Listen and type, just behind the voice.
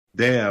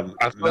Damn.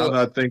 I Now feel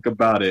that I think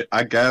about it,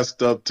 I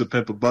gassed up to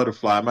Pimp a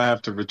Butterfly. I might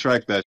have to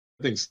retract that.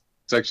 I think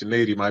Section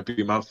 80 might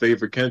be my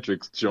favorite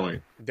Kendrick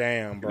joint.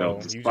 Damn, You know, bro. the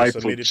You just Spiteful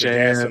admitted to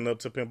Chant, gassing up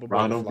to Pimp a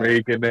Ronald Butterfly.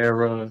 Reagan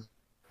era,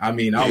 I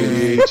mean, I was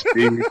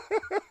ADHD.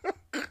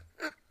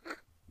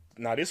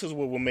 Now this is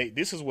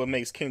what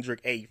makes Kendrick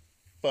a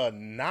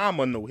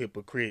phenomenal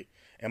hypocrite.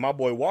 And my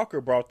boy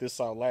Walker brought this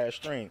out last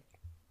stream.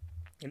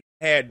 And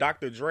had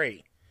Dr.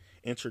 Dre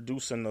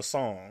introducing the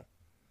song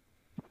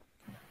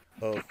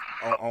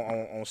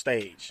on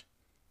stage.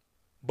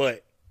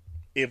 But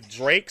if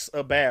Drake's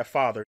a bad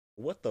father,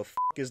 what the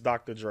fuck is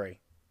Dr. Dre?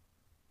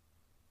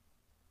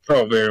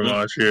 Oh, very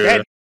much, yeah.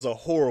 That is a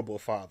horrible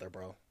father,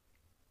 bro.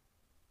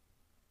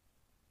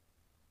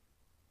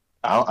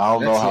 I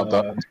don't know how.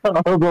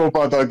 I don't know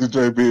about Dr.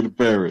 Dre being a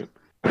parent.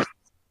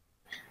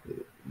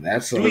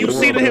 That's Do you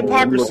see the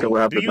hypocrisy?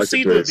 Look Do you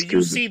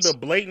see the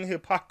blatant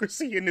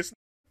hypocrisy in this?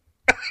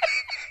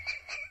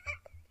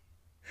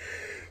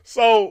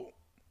 So,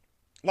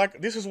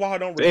 like, this is why I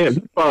don't. Damn,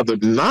 he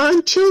fathered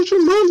 9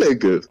 children, my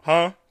nigga.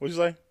 Huh? What'd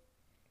you say?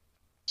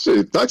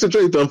 Shit, Dr.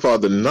 Dre done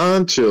fathered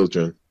 9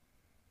 children.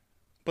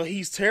 But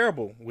he's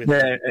terrible with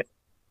it.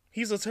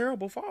 He's a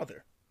terrible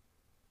father.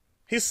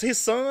 His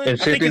son, I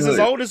think he's his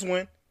oldest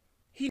one,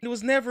 he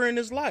was never in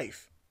his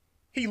life.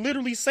 He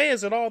literally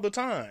says it all the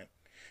time.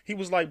 He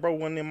was like, bro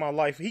wasn't in my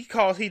life. He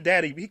calls his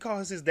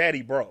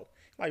daddy bro.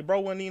 Like, bro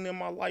wasn't even in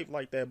my life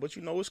like that. But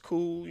you know, it's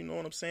cool. You know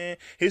what I'm saying?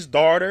 His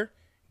daughter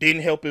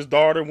didn't help his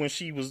daughter when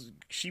she was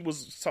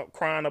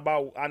crying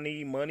about, I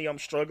need money, I'm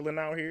struggling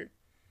out here.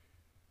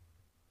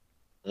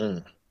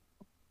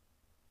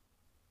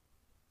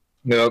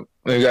 Yep.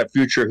 We got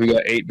Future, who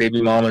got 8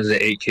 baby mamas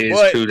and 8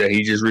 kids too that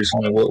he just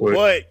recently worked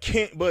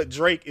with. But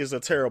Drake is a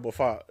terrible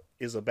father,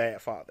 is a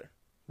bad father.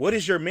 What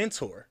is your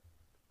mentor?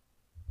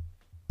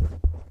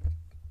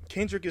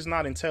 Kendrick is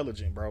not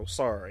intelligent, bro.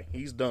 Sorry,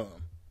 he's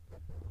dumb.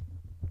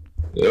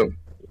 Yep.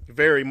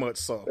 Very much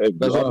so. Hey,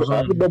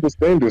 double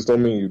standards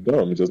don't mean you're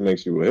dumb. It just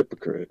makes you a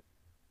hypocrite.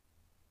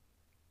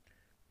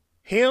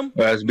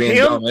 That's being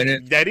dumb, ain't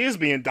it? That is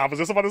being. I was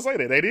just about to say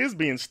that. That is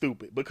being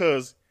stupid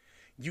because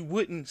you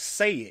wouldn't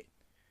say it.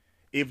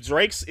 If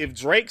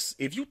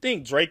you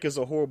think Drake is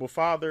a horrible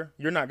father,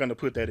 you're not gonna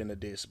put that in a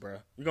diss, bro.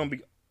 You're gonna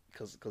be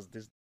because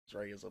this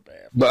Drake is a bad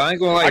father. But I ain't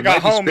gonna lie, I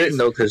got homies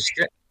though, because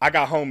I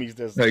got homies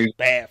that's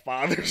bad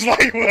fathers.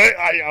 Like what?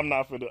 I'm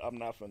not finna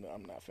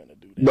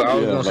do that. But I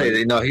was gonna say that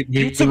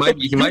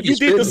he might be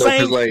spitting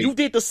though, like you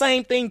did the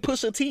same thing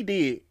Pusha T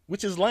did,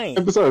 which is lame.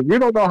 And besides, we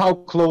don't know how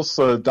close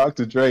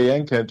Dr. Dre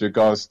and Kendrick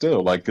are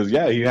still. Like, cause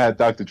yeah, he had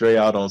Dr. Dre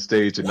out on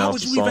stage and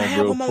announced the song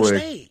real quick. On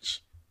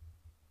stage?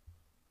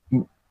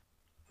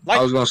 Like,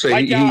 I was gonna say,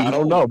 I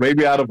don't know.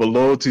 Maybe out of a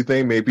loyalty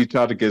thing, maybe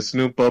try to get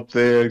Snoop up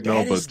there.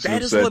 But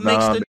Snoop said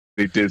nah.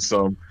 They did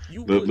some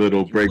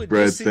little break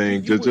bread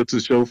thing just to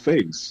show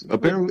face.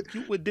 Apparently,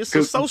 you would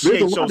disassociate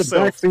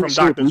yourself from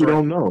Dr. Dre. We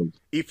don't know.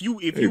 If you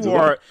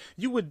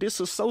would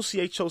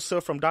disassociate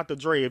yourself from Dr.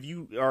 Dre if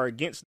you are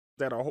against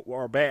that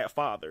are bad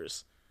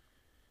fathers.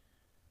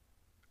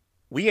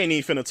 We ain't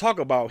even finna talk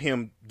about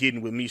him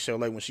getting with Michelle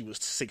when she was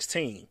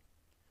 16.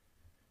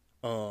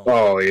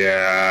 Oh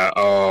yeah,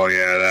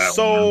 that one.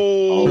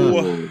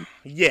 Oh.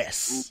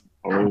 Yes.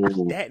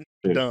 That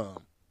dumb.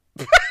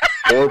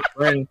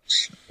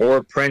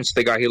 or Prince,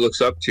 the guy he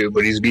looks up to,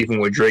 but he's beefing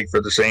with Drake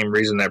for the same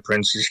reason that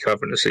Prince is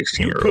covering a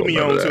 16-year-old. You put me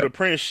on to the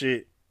Prince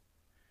shit.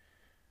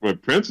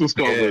 But Prince was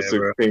calling a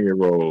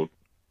 16-year-old.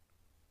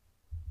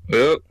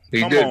 Yep,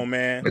 Come on,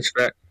 man. It's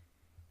fact.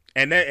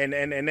 And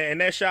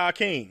that's y'all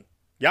king.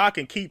 Y'all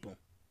can keep him.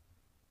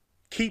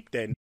 Keep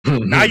that.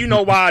 Now you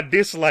know why I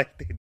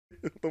disliked it.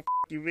 What the f***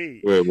 you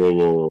mean? Wait,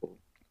 whoa.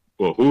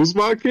 Well, who's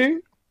my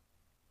king?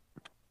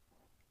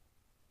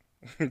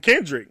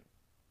 Kendrick.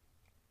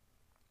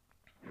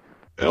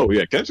 Oh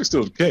yeah, Kendrick's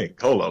still the king.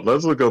 Hold on,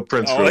 let's look up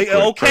Prince.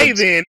 Okay, Prince,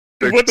 then.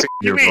 What the f***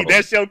 you mean?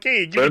 That's your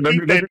king. You let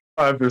me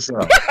find this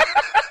out.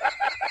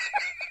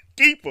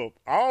 Keep him.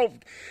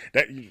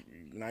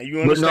 Now you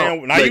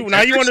understand. Now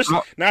you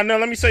understand. Now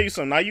let me tell you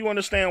something. Now you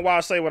understand why I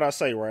say what I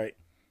say, right?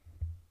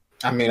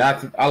 I mean,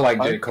 I like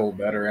J. Cole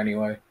better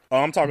anyway. Oh,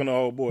 I'm talking to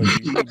old boy.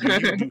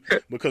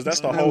 Because that's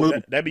the whole.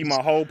 That be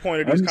my whole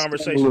point of this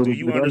conversation. Do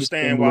you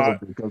understand why?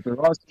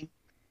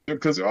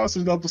 Because there are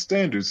some double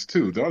standards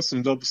too. There are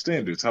some double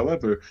standards.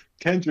 However,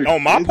 Kendrick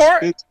on my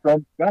part, it's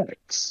some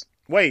facts.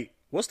 Wait,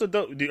 what's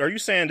the? Are you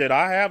saying that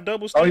I have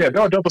double standards? Oh yeah,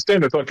 there are double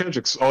standards on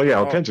Kendrick's.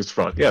 On Kendrick's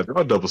front. Yeah, there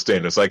are double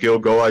standards. Like he'll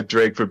go at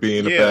Drake for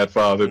being a bad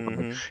father.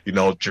 Mm-hmm. You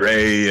know,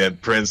 Dre and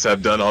Prince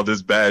have done all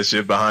this bad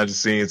shit behind the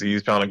scenes.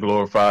 He's trying to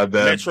glorify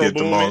them, Metro get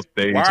them on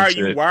stage.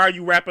 Why are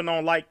you rapping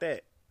on like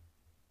that?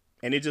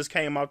 And it just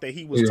came out that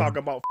he was talking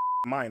about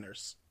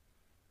minors.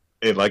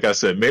 And like I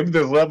said, maybe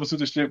there's levels to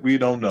the shit we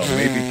don't know.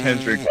 Maybe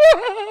Kendrick.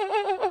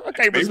 I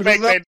can't respect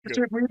that.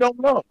 Shit we don't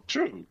know.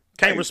 True.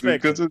 Can't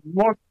respect because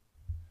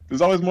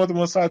there's always more than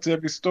one side to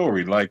every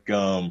story. Like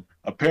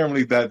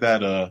apparently that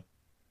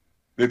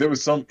there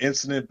was some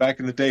incident back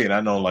in the day, and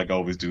I know like I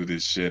always do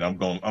this shit. I'm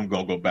gonna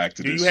go back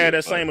to. Do this you have shit,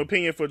 that same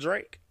opinion for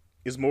Drake?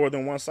 Is more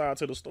than one side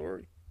to the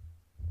story?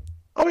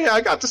 Oh yeah,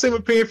 I got the same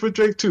opinion for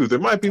Drake too. There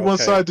might be one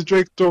side to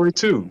Drake's story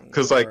too,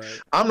 because like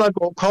I'm not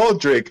gonna call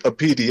Drake a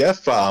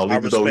PDF file,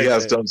 even though he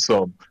has done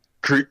some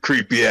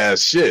creepy ass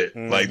shit.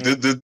 Like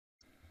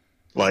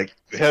like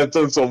has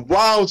done some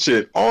wild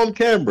shit on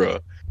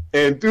camera,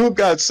 and dude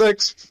got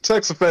sex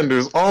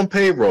offenders on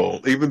payroll.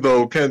 Even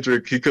though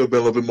Kendrick, he could have been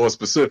a little bit more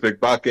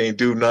specific. Bach ain't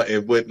do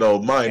nothing with no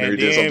minor. And he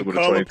did something with a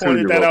 22-year-old.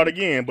 Pointed that out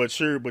again, but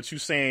you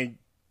saying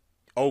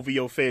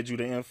OVO fed you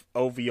the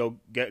OVO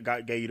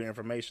gave you the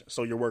information,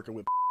 so you're working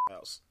with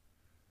files.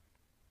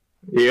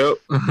 Yep.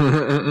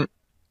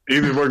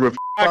 Either working with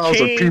files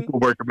or people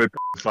working with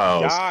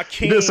files.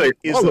 King is a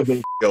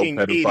fucking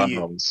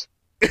idiot.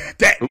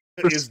 That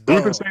is dumb.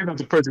 Who can say that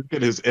the person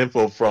getting his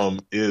info from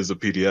is a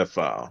PDF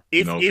file?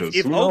 If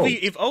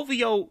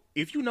OVO,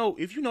 if you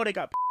know they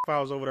got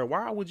files over there,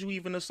 why would you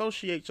even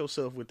associate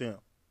yourself with them?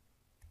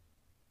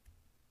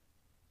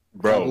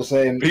 Bro,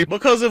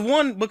 because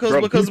I'm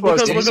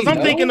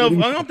thinking of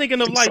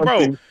like,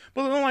 bro,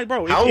 but I'm like,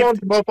 bro, how long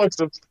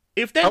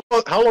if that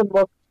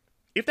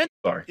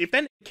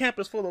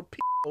campus full of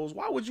p***os,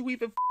 why would you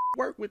even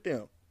work with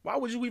them? Why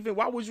would you even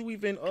what's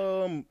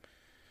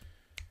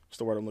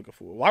the word I'm looking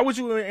for? Why would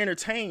you even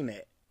entertain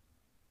that?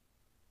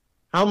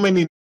 How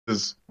many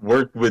niggas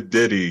worked with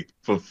Diddy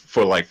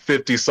for like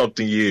 50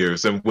 something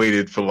years and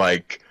waited for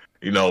like,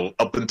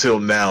 up until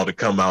now to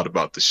come out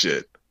about the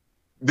shit?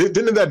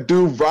 Didn't that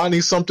dude Ronnie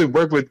something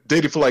work with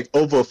Diddy for like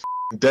over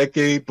a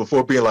decade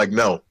before being like,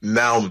 no,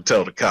 now I'm gonna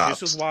tell the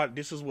cops?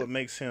 This is what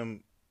makes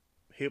him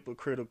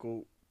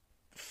hypocritical,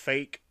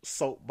 fake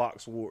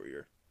soapbox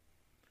warrior.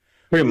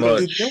 Pretty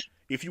much.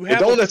 If you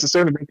have it don't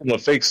necessarily make him a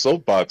fake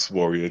soapbox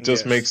warrior. It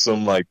just makes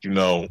him like,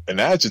 an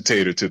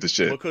agitator to the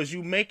shit. Because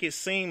you make it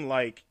seem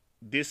like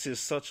this is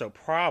such a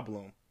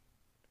problem.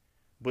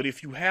 But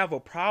if you have a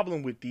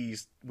problem with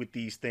these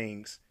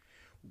things,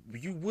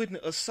 you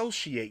wouldn't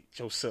associate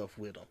yourself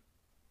with them.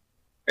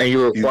 And you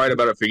were quiet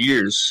about it for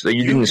years.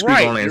 You didn't speak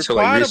on it until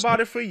like quiet about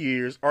it for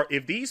years. Or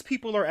if these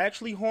people are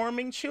actually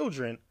harming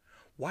children,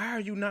 why are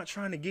you not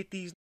trying to get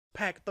these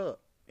packed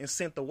up and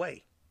sent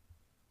away?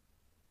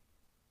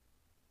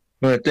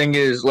 But the thing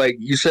is, like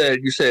you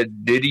said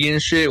Diddy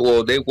and shit.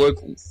 Well, they work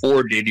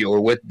for Diddy or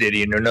with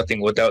Diddy, and they're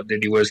nothing without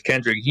Diddy. Whereas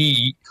Kendrick,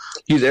 he's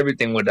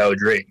everything without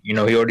Drake. He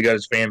already got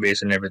his fan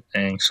base and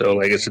everything. So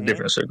like, it's a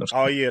different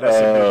circumstance. Oh yeah, that's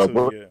a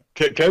good too.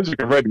 Yeah.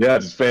 Kendrick already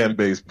had his fan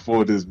base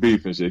before this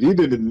beef and shit. He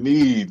didn't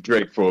need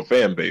Drake for a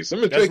fan base. I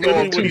mean, Drake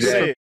on two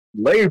different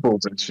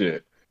labels and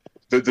shit.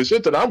 The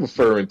shit that I'm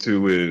referring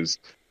to is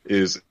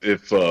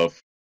if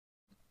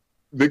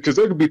because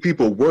there could be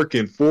people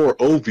working for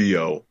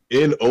OVO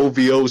in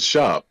OVO's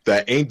shop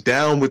that ain't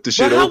down with the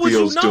shit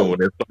OVO's doing.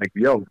 It's like,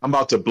 yo, I'm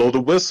about to blow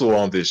the whistle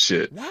on this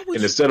shit. And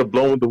instead of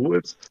blowing the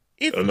whistle,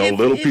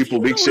 little people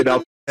leak shit out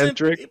to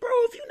Kendrick. Bro,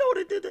 if you know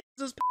that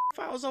there's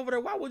files over there,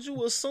 why would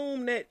you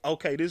assume that,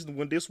 okay, this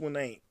one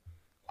ain't?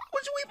 Why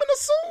would you even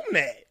assume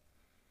that?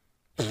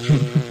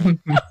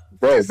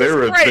 Bro,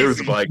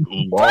 there's like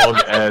long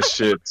ass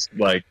shits,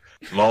 like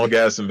long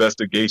ass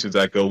investigations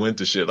that go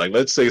into shit. Like,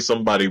 let's say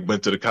somebody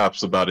went to the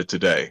cops about it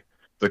today.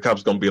 The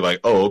cops gonna be like,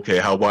 oh, okay,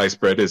 how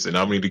widespread is it?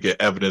 I need to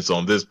get evidence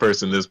on this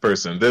person, this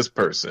person, this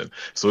person.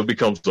 So it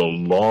becomes a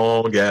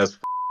long ass,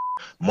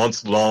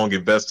 months long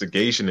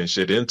investigation and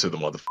shit into the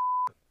motherfucker.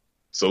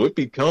 So it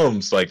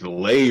becomes like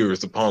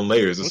layers upon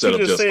layers instead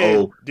of just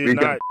we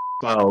got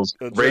files,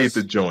 raise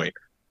the joint.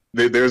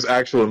 There's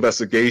actual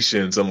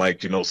investigations and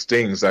like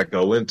stings that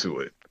go into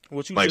it.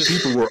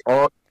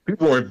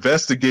 People were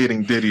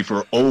investigating Diddy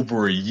for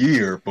over a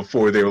year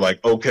before they were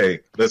like, okay,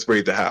 let's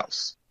raid the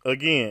house.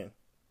 Again,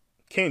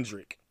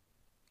 Kendrick,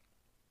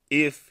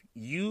 if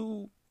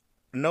you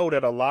know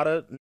that a lot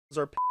of niggas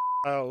are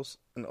pedophiles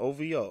in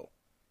OVO,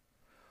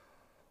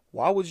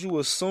 why would you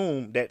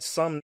assume that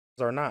some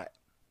niggas are not?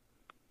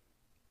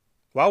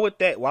 Why would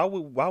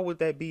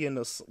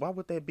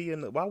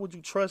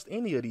you trust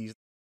any of these?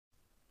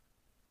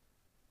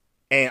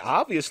 And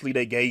obviously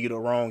they gave you the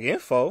wrong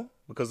info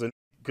because it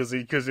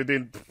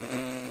didn't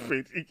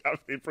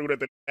prove that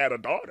they had a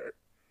daughter.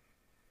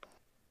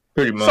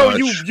 Pretty much. So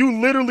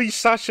you literally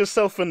shot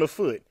yourself in the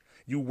foot.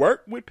 You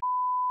worked with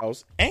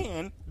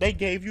and they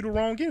gave you the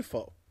wrong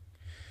info.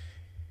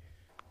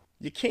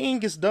 Your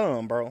king is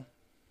dumb, bro.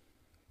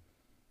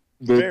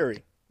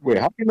 Very. Wait,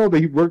 how do you know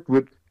that he worked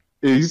with?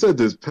 He said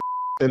there's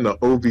in the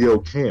OVO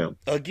camp.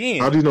 Again,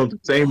 how do you know the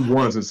same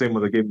ones and the same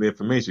ones that gave me the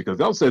information? Because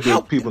y'all said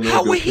there's people in the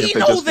OVO camp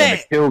that just want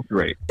to kill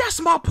Drake. That's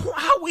my point.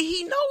 How would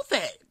he know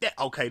that?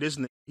 Okay, this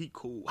nigga, he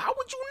cool. How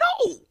would you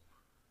know?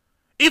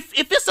 If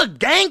it's a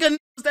gang of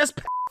niggas that's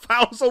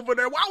pedophiles over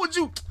there, why would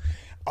you?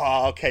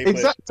 Oh, okay.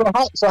 Exactly.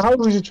 So how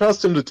do you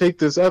trust him to take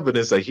this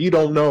evidence that he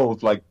don't know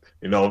if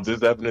if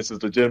this evidence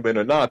is legitimate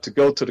or not, to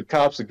go to the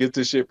cops and get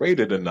this shit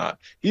rated or not?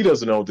 He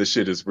doesn't know if this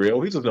shit is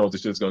real. He doesn't know if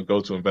this shit's going to go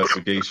to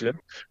investigation.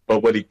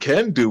 But what he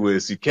can do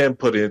is he can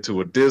put it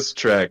into a diss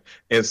track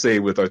and say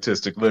with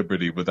artistic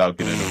liberty without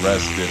getting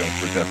arrested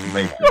for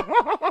defamation.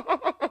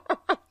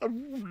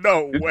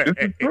 No way.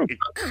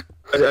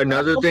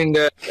 Another thing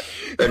that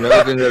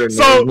annoys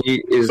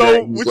me is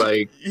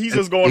that he's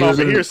just going off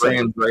of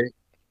hearsay, right?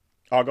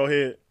 Oh, go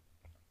ahead.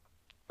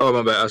 Oh,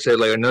 my bad. I said,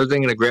 like, another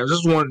thing in the Grams. This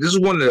is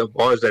one of the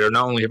bars that are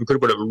not only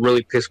hypocritical, but it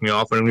really pissed me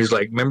off. And he's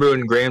like, remember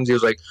in Grams, he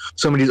was like,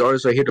 some of these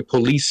artists are here to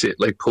police it,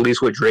 like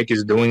police what Drake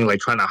is doing, like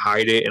trying to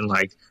hide it and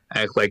like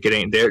act like it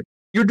ain't there.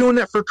 You're doing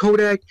that for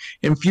Kodak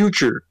and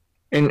Future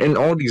and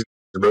all these,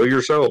 bro,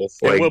 yourself.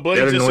 Like, and what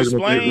he just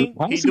explained,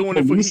 he's doing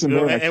it for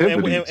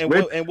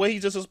and what he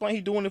just explained,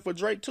 he's doing it for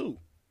Drake too.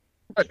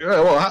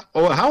 Well,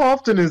 how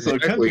often is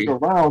Kendrick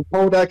around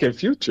Kodak and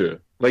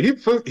Future? Like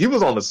he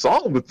was on the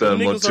song with them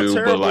or two,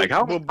 but like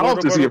how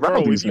often is he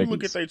around these niggas? If you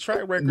look at their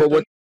track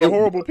record, they're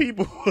horrible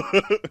people.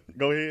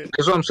 Go ahead.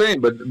 That's what I'm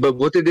saying. But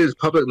what it is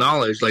public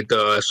knowledge, like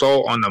the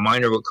assault on the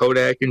minor with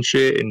Kodak and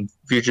shit, and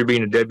Future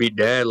being a deadbeat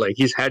dad. Like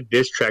he's had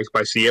diss tracks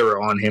by Sierra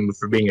on him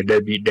for being a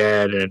deadbeat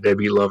dad and a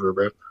deadbeat lover,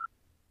 bro.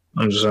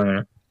 I'm just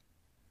saying.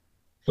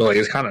 So like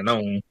it's kind of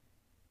known.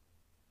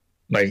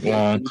 Like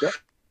long.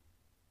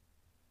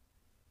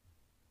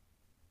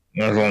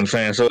 That's what I'm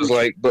saying. So it's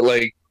like, but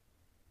like.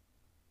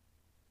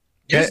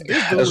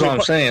 That's what I'm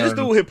saying. This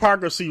dude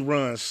hypocrisy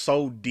runs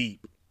so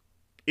deep.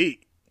 It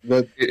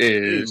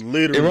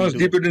runs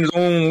deeper than his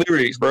own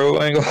lyrics, bro.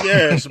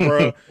 Yes,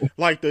 bro.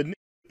 Like the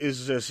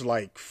is just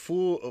like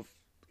full of.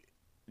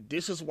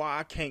 This is why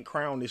I can't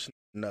crown this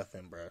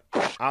nothing, bro.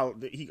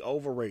 He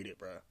overrated,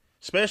 bro.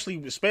 Especially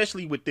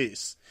with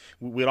this,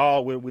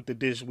 with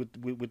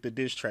the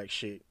diss track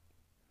shit.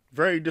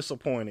 Very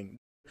disappointing.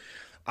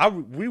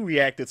 We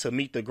reacted to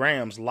Meet the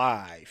Grams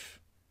live.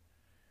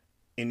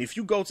 And if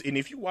you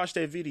watch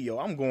that video,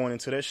 I'm going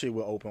into that shit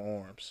with open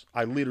arms.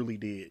 I literally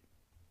did.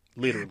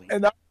 Literally.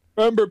 And I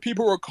remember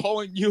people were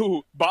calling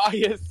you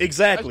biased.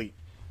 Exactly.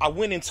 I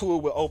went into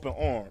it with open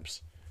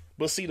arms.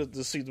 But see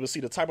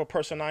the type of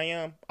person I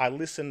am, I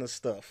listen to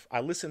stuff. I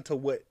listen to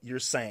what you're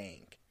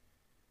saying.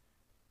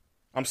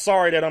 I'm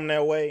sorry that I'm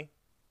that way.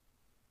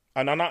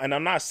 And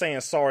I'm not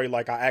saying sorry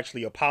like I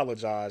actually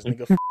apologize,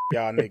 nigga. F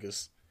y'all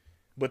niggas.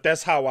 But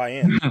that's how I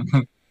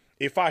am.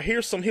 If I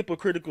hear some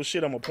hypocritical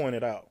shit, I'm gonna point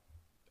it out.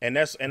 I'm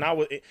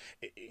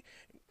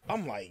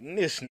like,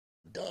 this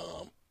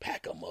dumb.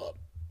 Pack them up.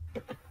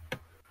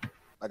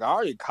 Like I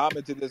already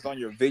commented this on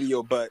your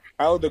video, but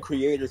Tyler the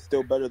Creator is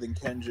still better than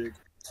Kendrick.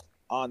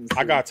 Honestly,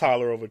 I got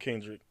Tyler over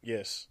Kendrick.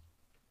 Yes.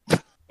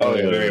 Oh,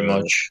 yeah, very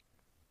much.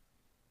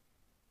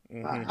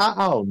 Mm-hmm.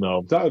 I don't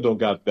know. Tyler don't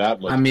got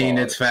that much. I mean,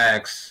 it's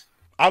facts.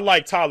 I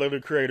like Tyler the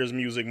Creator's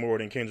music more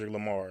than Kendrick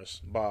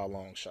Lamar's by a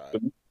long shot.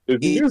 His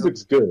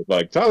music's good.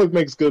 Like Tyler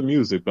makes good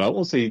music, but I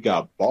won't say he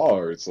got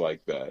bars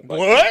like that. Like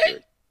what?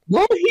 Kendrick.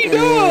 Well, he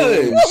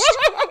does.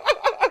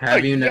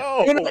 Have you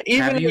not,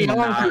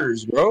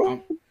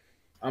 bro?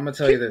 I'm gonna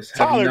tell you this.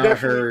 Have Tyler you not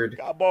heard?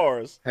 Got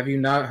bars. Have you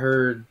not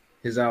heard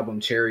his album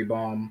Cherry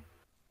Bomb?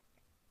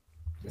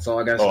 That's all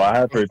I got. I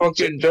have heard.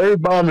 Cherry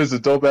Bomb is a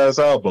dope ass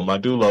album. I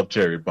do love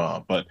Cherry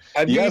Bomb, but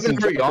he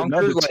hasn't heard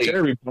another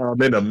Cherry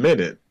Bomb in a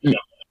minute. Yeah.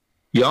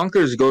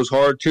 Yonkers goes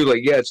hard too.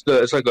 Like, yeah,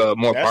 it's like a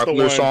more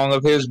popular song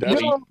of his.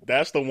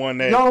 That's the one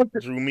that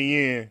drew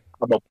me in.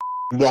 I'm a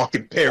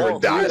walking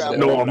paradise.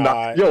 No, I'm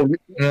not. Yo,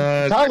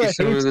 Tyler hates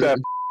that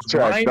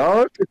track,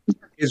 dog.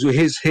 His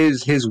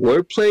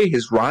wordplay,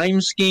 his rhyme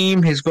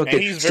scheme, his fucking.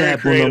 And he's very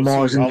creative.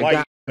 I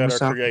like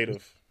that are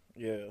creative.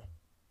 Yeah.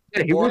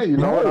 Yeah, he was. You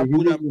know, I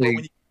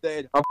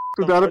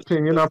that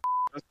opinion.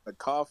 The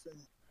coffin.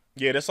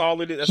 Yeah, that's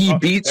all it is. He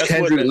beats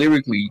Kendrick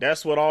lyrically.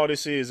 That's what all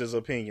this is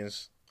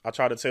opinions. I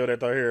try to tell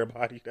that to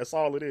everybody. That's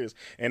all it is.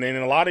 And then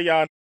a lot of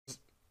y'all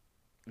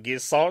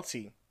get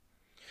salty.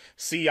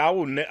 See,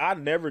 I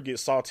never get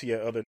salty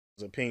at other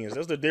opinions.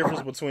 That's the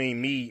difference between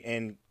me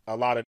and a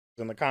lot of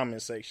in the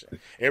comment section.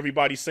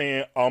 Everybody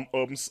saying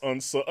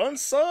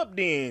unsub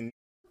then.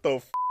 What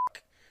the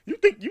fuck? You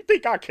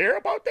think I care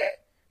about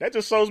that? That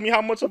just shows me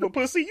how much of a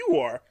pussy you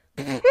are.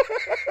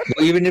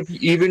 even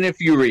if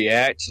you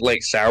react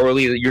like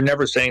sourly, you're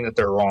never saying that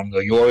they're wrong though.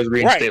 You always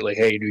reinstate like,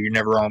 "Hey, dude, you're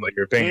never wrong about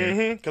your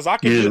opinion." Because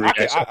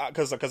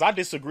I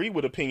disagree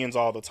with opinions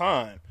all the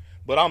time,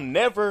 but I'm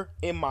never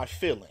in my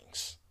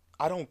feelings.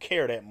 I don't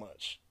care that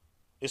much,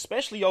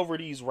 especially over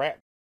these rap,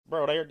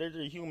 bro. They're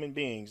human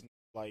beings.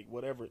 Like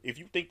whatever. If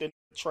you think they're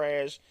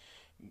trash,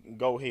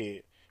 go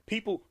ahead.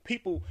 People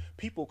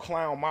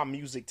clown my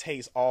music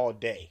taste all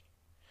day.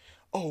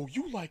 Oh,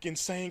 you like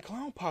Insane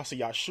Clown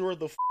Posse? I sure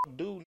the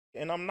do,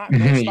 and I'm not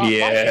gonna stop liking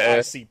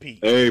ICP.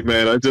 Hey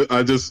man,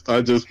 I just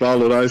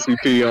followed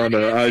ICP on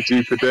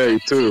IG today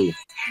too.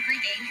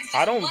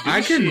 I don't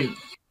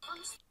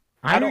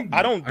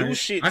do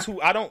shit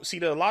to. I don't see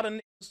that a lot of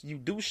niggas. You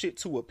do shit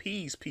to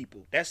appease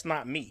people. That's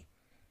not me.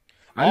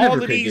 Let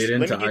me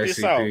get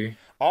this out.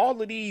 All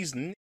of these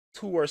niggas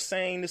who are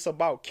saying this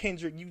about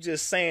Kendrick, you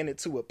just saying it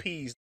to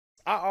appease.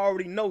 I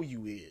already know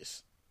you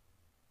is.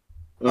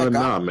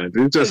 Nah, man.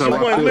 It's just you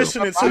wasn't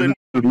listening to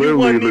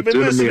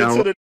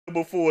the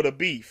before the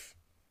beef.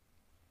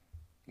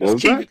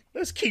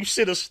 Let's keep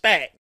shit a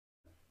stack.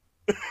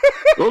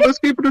 Well, let's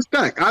keep it a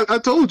stack. I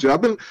told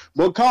you,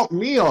 what caught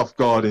me off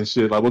guard and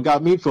shit, like what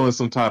got me feeling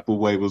some type of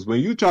way was when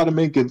you try to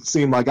make it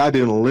seem like I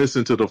didn't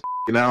listen to the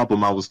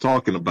album I was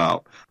talking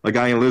about. Like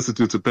I ain't listened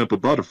to Pimp a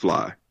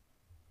Butterfly.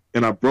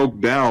 And I broke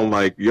down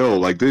like, yo,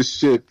 like this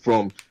shit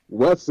from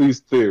Wesley's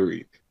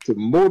Theory to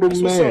Mortal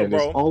Man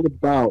is all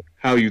about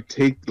how you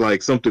take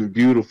like something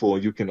beautiful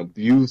and you can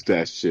abuse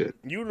that shit.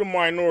 You the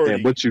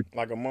minority,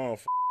 like a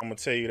motherfucker. I'm gonna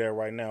tell you that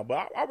right now,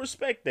 but I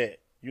respect that.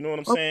 You know what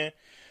I'm saying?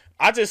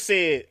 I just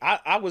said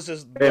I was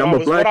just. Hey, I'm a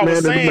black man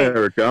in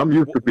America. I'm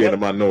used to being a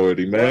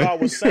minority, man.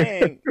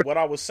 What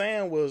I was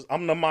saying was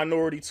I'm the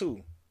minority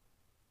too.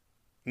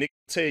 Nick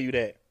tell you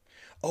that.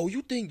 Oh,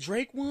 you think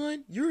Drake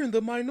won? You're in the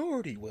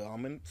minority. Well,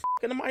 I'm in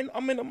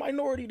the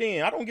minority.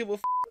 Then I don't give a.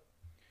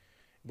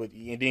 But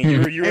and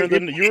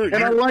then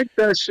I like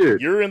that shit.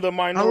 You're in the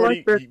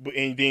minority,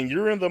 and then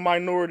you're in the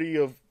minority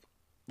of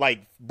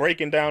like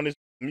breaking down this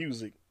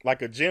music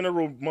like a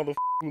general motherfucker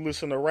who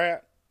listen to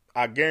rap.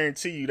 I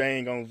guarantee you they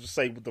ain't gonna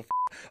say what the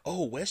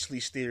oh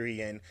Wesley's Theory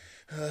and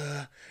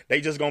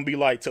they just gonna be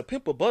like To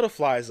Pimp a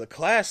Butterfly is a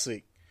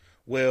classic.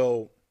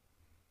 Well,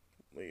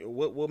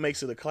 what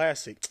makes it a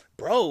classic,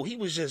 bro? He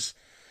was just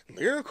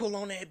lyrical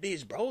on that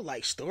bitch, bro.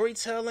 Like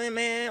storytelling,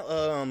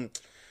 man.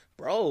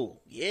 Bro,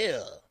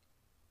 yeah.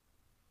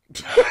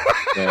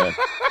 Yeah.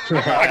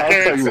 What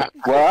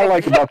I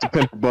like about To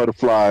Pimp a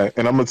Butterfly,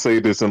 and I'm gonna say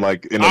this in a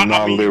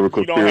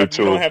non-lyrical,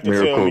 spiritual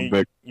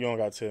miracle. You don't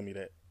gotta tell me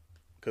that,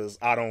 cause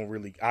I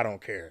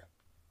don't care.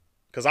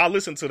 Cause I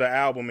listened to the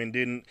album and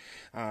didn't.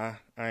 I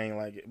ain't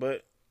like it,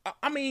 but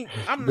I mean,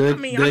 I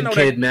know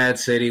Kid, Mad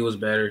City was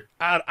better.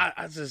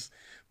 I just.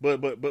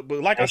 But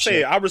like I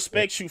said, I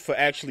respect you for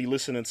actually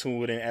listening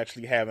to it and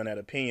actually having that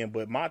opinion.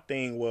 But my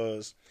thing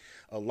was,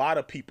 a lot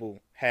of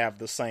people have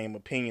the same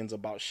opinions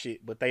about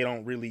shit, but they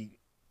don't really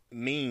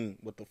mean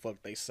what the fuck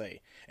they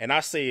say. And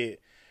I said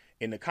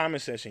in the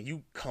comment section,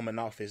 you coming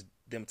off as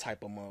them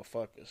type of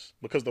motherfuckers.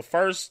 Because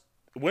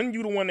when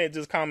you the one that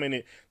just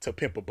commented To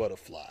Pimp a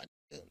Butterfly,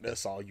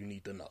 that's all you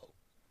need to know.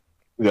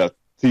 Yeah.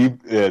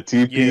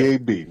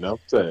 TPAB, no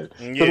saying.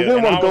 So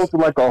then want to go through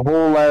like a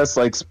whole ass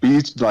like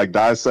speech, like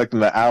dissecting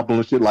the album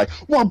and shit. Like,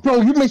 well, bro,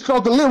 you mixed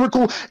all the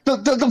lyrical,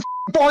 the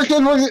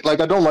barking.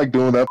 Like, I don't like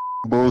doing that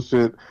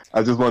bullshit.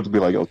 I just wanted to be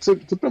like, yo, To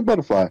Pimp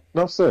Butterfly,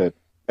 no said.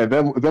 And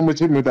then when you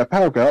hit me with that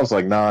paragraph, I was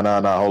like, nah,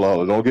 hold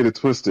on, don't get it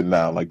twisted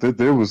now. Like,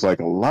 there was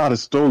like a lot of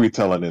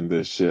storytelling in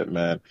this shit,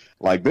 man.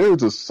 Like,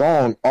 there's a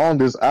song on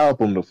this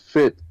album to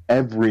fit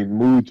every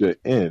mood you're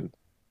in.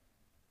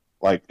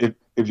 Like, if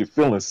you're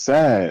feeling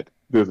sad.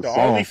 The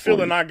only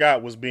feeling I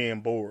got was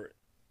being bored.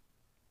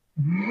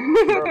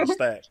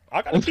 I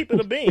gotta keep it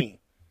a bean.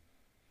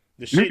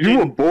 You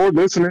were bored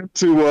listening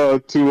to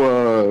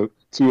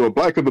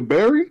Black of the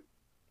Berry?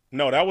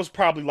 No, that was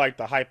probably like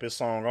the hypest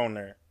song on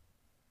there.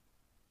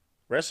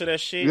 Rest of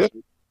that shit. Yeah.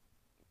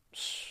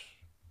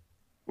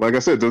 Like I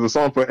said, there's a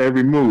song for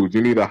every mood.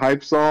 You need a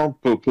hype song,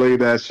 play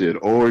that shit.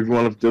 Or if you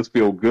want to just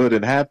feel good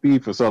and happy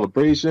for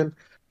celebration,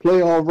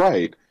 play All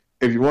Right.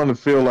 If you want to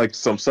feel like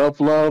some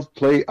self-love,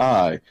 play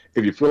I.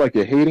 If you feel like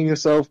you're hating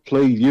yourself,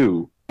 play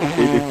You.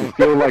 If you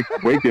feel like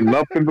waking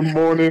up in the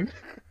morning,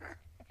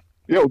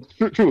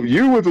 true.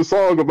 You is a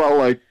song about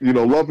like,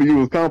 loving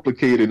you is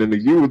complicated, and the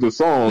you of the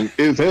song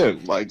is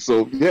him. Like,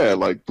 so yeah,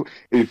 like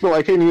if you feel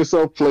like hating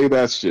yourself, play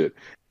that shit.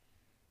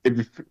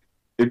 If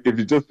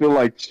you just feel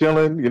like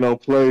chilling,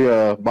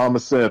 play Mama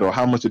Said or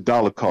How Much a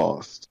Dollar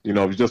Cost. If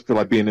you just feel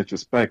like being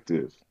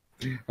introspective.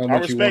 I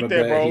respect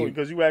that, bro,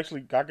 because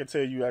I can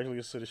tell you actually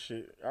listen to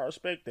shit. I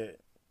respect that.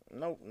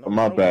 No,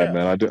 my bad,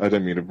 man. I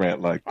didn't mean to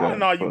rant like that. I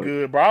know you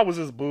good, bro. I was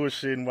just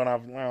bullshitting when I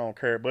don't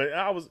care, but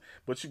I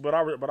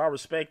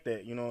respect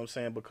that. You know what I'm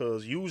saying?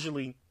 Because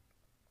usually,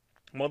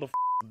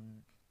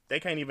 they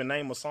can't even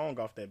name a song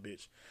off that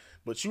bitch,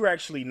 but you're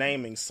actually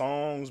naming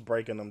songs,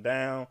 breaking them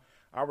down.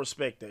 I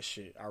respect that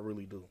shit. I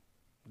really do.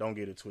 Don't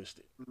get it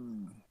twisted.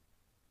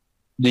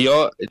 Do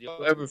y'all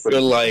ever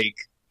feel like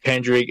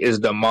Kendrick is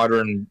the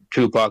modern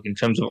Tupac in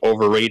terms of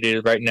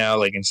overrated right now?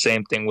 Like, and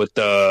same thing with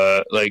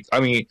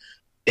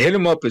Hit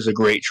 'Em Up is a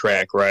great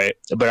track, right?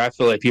 But I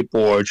feel like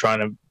people are trying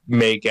to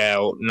make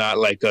out Not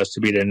Like Us to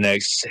be the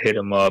next Hit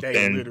 'Em Up,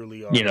 they and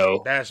literally are.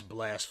 That's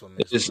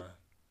blasphemous.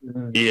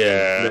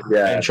 Yeah,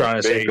 and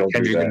trying to say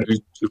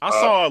Kendrick. I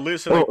saw a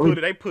list and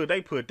they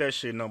put that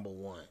shit number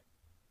one.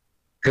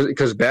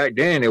 Because back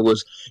then it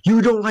was, you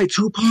don't like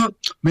Tupac,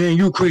 man,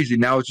 you crazy.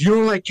 Now it's, you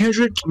don't like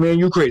Kendrick, man,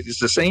 you crazy. It's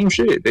the same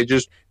shit. They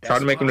just try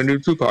to make him the new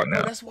Tupac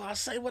now. That's why I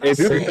say what I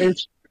say.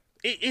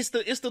 It's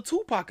the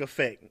Tupac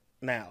effect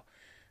now,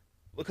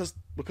 because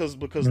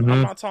I'm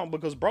not talking,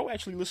 because bro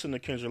actually listened to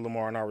Kendrick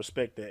Lamar and I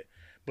respect that,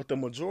 but the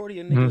majority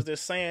of niggas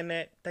that's saying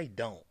that, they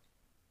don't.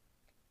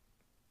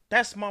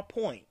 That's my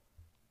point.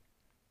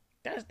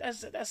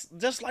 That's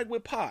just like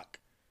with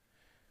Pac.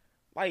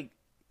 Like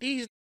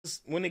these.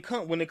 When it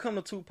come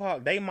to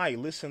Tupac, they might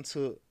listen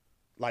to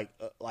like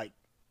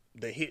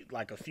the hit,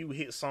 like a few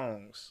hit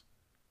songs.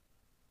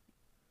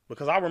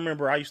 Because I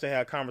remember I used to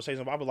have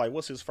conversations. I was like,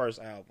 "What's his first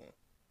album?"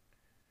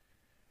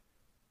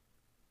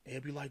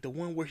 It'd be like the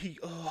one where he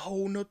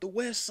holding up the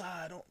West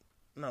Side.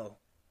 No,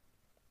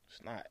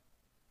 it's not.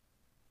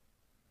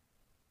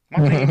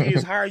 My thing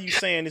is, how are you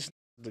saying this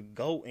the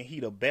GOAT and he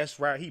the best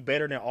rapper? He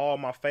better than all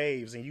my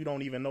faves, and you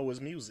don't even know his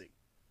music.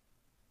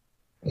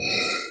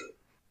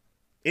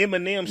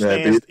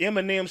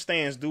 Eminem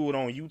stands do it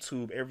on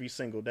YouTube every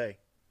single day.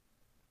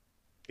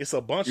 It's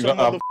a bunch of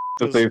motherfuckers.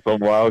 To say some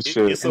wild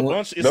shit. It's a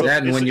bunch. It's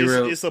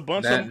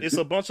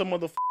a bunch of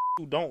motherfuckers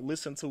who don't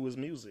listen to his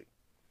music.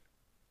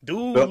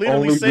 Dude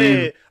literally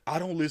said, "I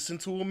don't listen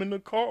to him in the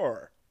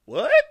car."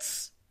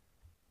 What?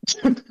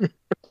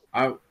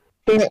 I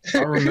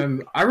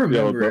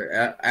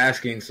remember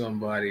asking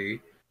somebody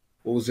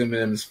what was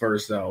Eminem's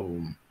first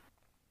album,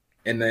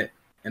 and they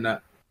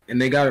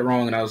got it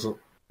wrong,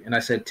 and I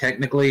said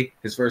technically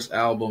his first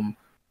album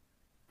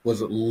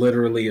was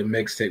literally a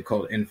mixtape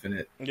called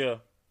Infinite. Yeah.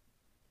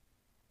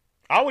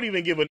 I would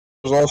even give a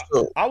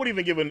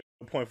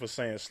point for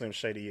saying Slim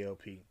Shady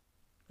LP.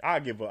 I'll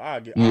give him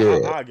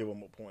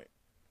a point.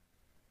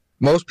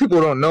 Most people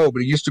don't know,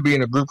 but he used to be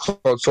in a group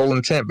called Soul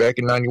Intent back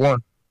in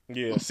 '91.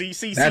 Yeah,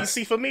 see,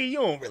 for me, you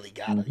don't really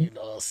gotta, you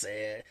know what I'm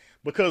saying?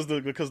 Because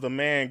the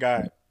man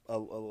got a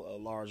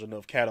large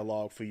enough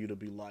catalog for you to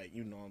be like,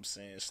 you know what I'm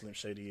saying, Slim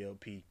Shady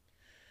LP.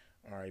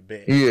 All right,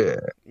 bet. Yeah.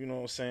 You know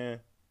what I'm saying?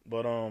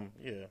 But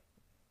yeah.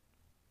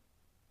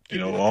 You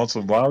know, on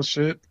some wild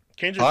shit.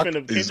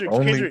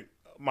 Kendrick.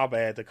 My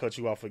bad to cut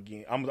you off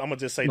again. I'm gonna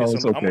just say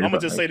this. I'm gonna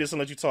just say this and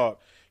let you talk.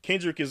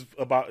 Kendrick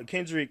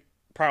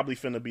probably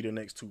finna be the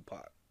next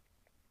Tupac.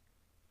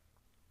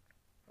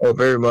 Oh,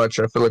 very much.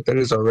 I feel like that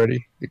is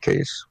already the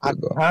case. I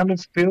kind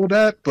of feel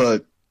that,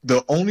 but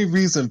the only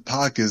reason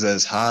Pac is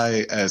as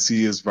high as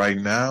he is right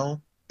now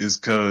is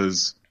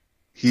because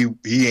he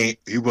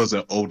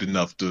wasn't old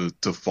enough to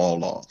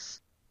fall off.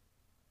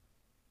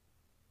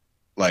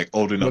 Like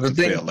old enough to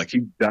fail. Like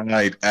he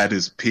died at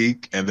his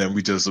peak, and then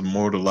we just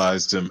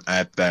immortalized him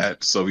at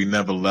that. So he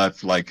never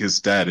left like his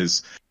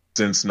status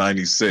since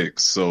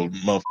 '96. So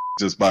motherfuckers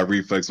just by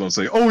reflex gonna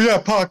say, "Oh yeah,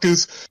 Pac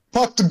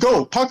the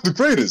GOAT, Pac the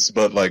greatest."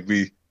 But like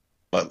my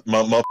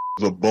motherfuckers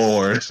were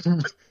born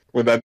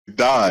when that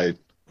died.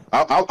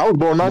 I was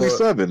born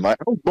 '97. Like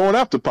I was born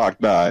after Pac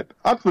died.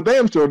 I for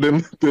damn sure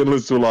didn't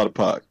listen to a lot of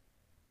Pac.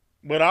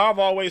 But I've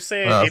always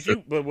said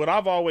what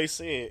I've always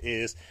said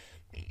is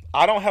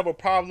I don't have a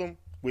problem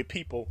with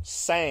people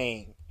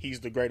saying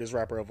he's the greatest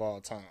rapper of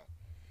all time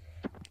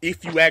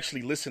if you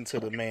actually listen to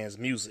the man's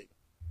music.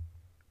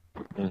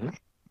 Mm-hmm.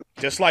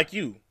 Just like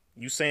you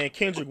saying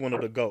Kendrick one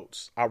of the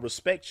GOATs. I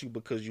respect you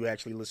because you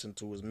actually listen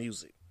to his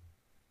music.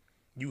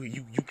 You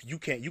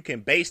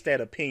can base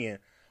that opinion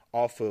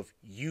off of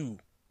you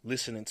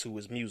listening to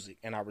his music,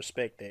 and I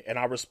respect that. And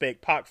I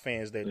respect Pac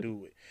fans that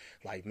do it.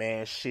 Like,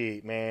 man,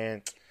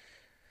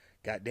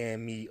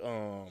 goddamn me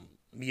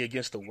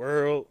against the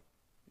world.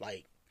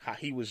 Like how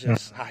he was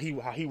just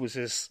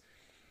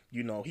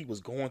you know, he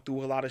was going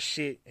through a lot of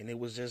shit, and it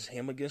was just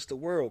him against the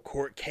world.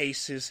 Court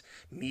cases,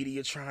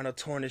 media trying to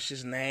tarnish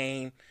his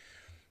name.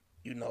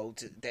 You know,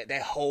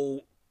 that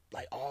whole,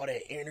 like, all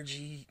that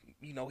energy,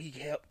 you know, he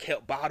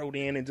kept bottled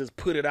in and just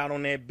put it out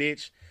on that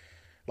bitch.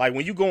 Like,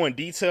 when you go in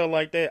detail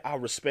like that, I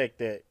respect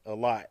that a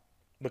lot.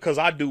 Because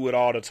I do it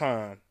all the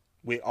time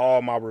with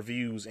all my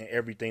reviews and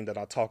everything that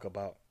I talk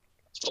about.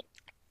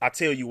 I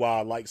tell you why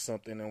I like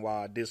something and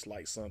why I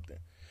dislike something.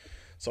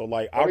 So,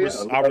 like, I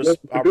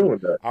respect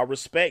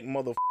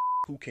motherfuckers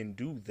who can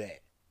do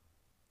that.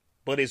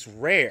 But it's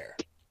rare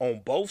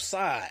on both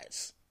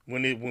sides.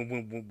 When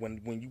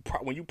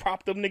you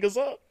prop them niggas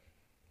up,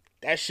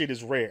 that shit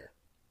is rare.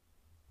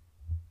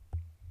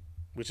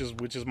 Which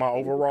is my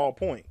overall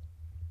point.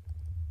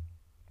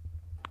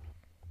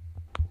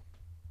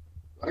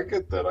 I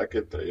get that.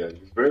 Yeah,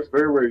 it's very,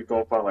 very rare you're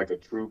gonna find like a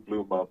true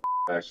blue motherfucker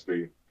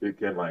actually it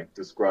can like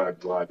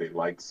describe why they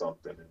like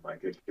something and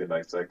like it can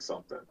dissect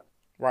something.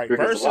 Right.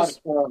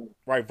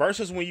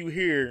 Versus when you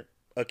hear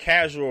a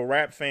casual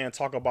rap fan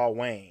talk about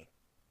Wayne.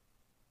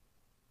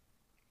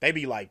 They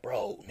be like,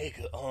 bro,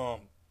 nigga,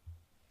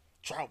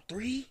 Drought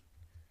 3?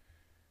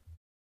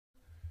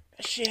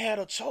 That shit had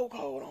a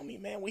chokehold on me,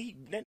 man. When he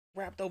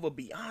rapped over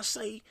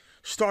Beyonce,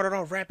 started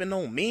off rapping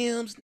on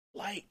Mims,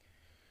 like,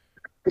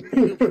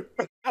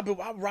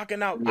 I'm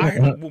rocking out.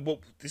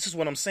 This is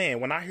what I'm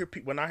saying. When I hear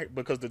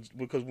because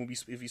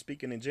if you're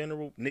speaking in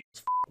general,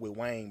 niggas with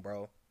Wayne,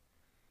 bro.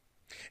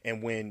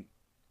 And when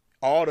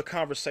all the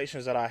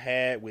conversations that I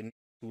had with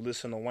who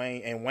listen to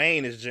Wayne, and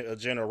Wayne is a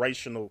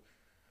generational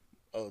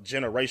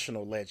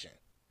legend.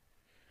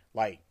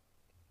 Like,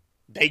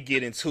 they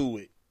get into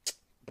it,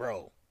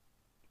 bro.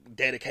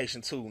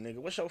 Dedication 2, nigga.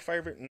 What's your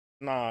favorite?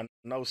 Nah,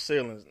 no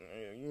ceilings.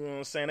 You know what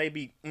I'm saying? They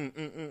be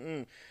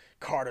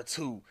Carter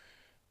 2.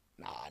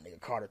 Nah, nigga,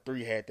 Carter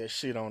 3 had that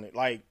shit on it.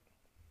 Like,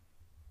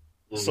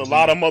 it's a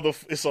lot of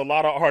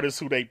artists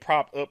who they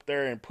prop up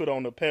there and put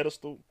on the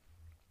pedestal.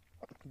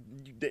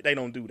 They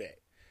don't do that.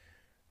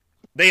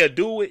 They'll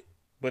do it,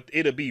 but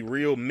it'll be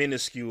real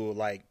minuscule,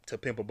 like To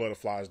Pimp a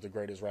Butterfly is the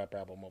greatest rap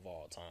album of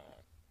all time.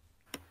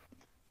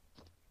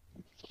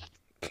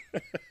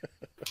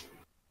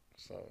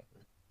 So,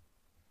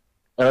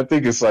 And I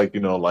think it's like,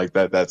 like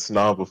that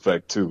snob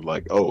effect too.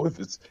 Like, oh, if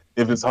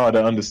it's hard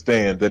to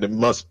understand, then it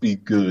must be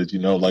good.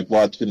 Like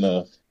watching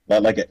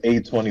like an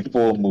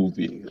A24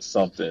 movie or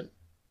something.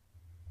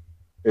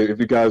 If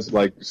you guys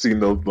like seen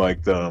those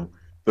like the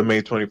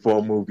main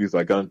 24 movies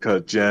like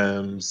Uncut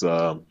Gems,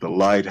 The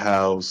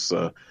Lighthouse.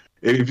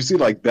 If you see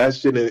like that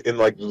shit in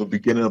like the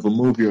beginning of a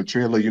movie or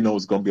trailer,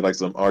 it's gonna be like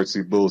some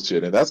artsy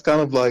bullshit, and that's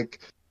kind of like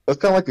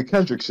a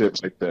Kendrick shit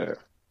right there.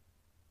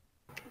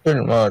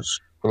 Pretty much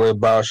the way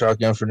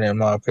Bioshock Infinite, in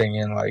my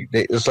opinion, like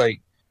it's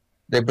like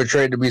they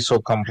portrayed to be so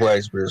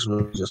complex, but it's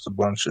really just a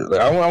bunch of. Like,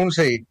 I wouldn't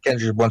say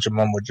Kendrick's a bunch of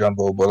mumbo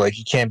jumbo, but like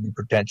he can be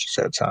pretentious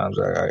at times.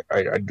 I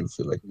do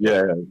feel like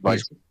like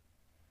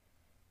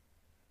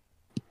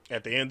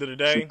at the end of the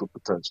day,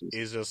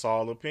 it's just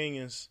all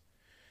opinions,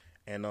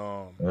 and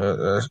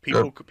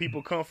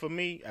people come for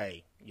me.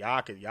 Hey,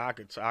 I could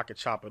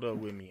chop it up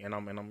with me, and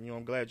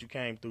I'm glad you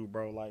came through,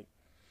 bro. Like,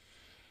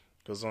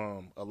 cause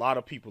a lot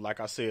of people, like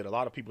I said, a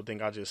lot of people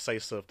think I just say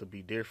stuff to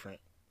be different.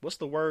 What's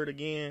the word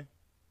again?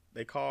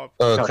 They call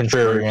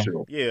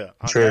contrarian. Yeah,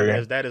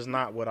 that is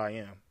not what I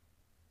am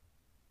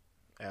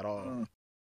at all.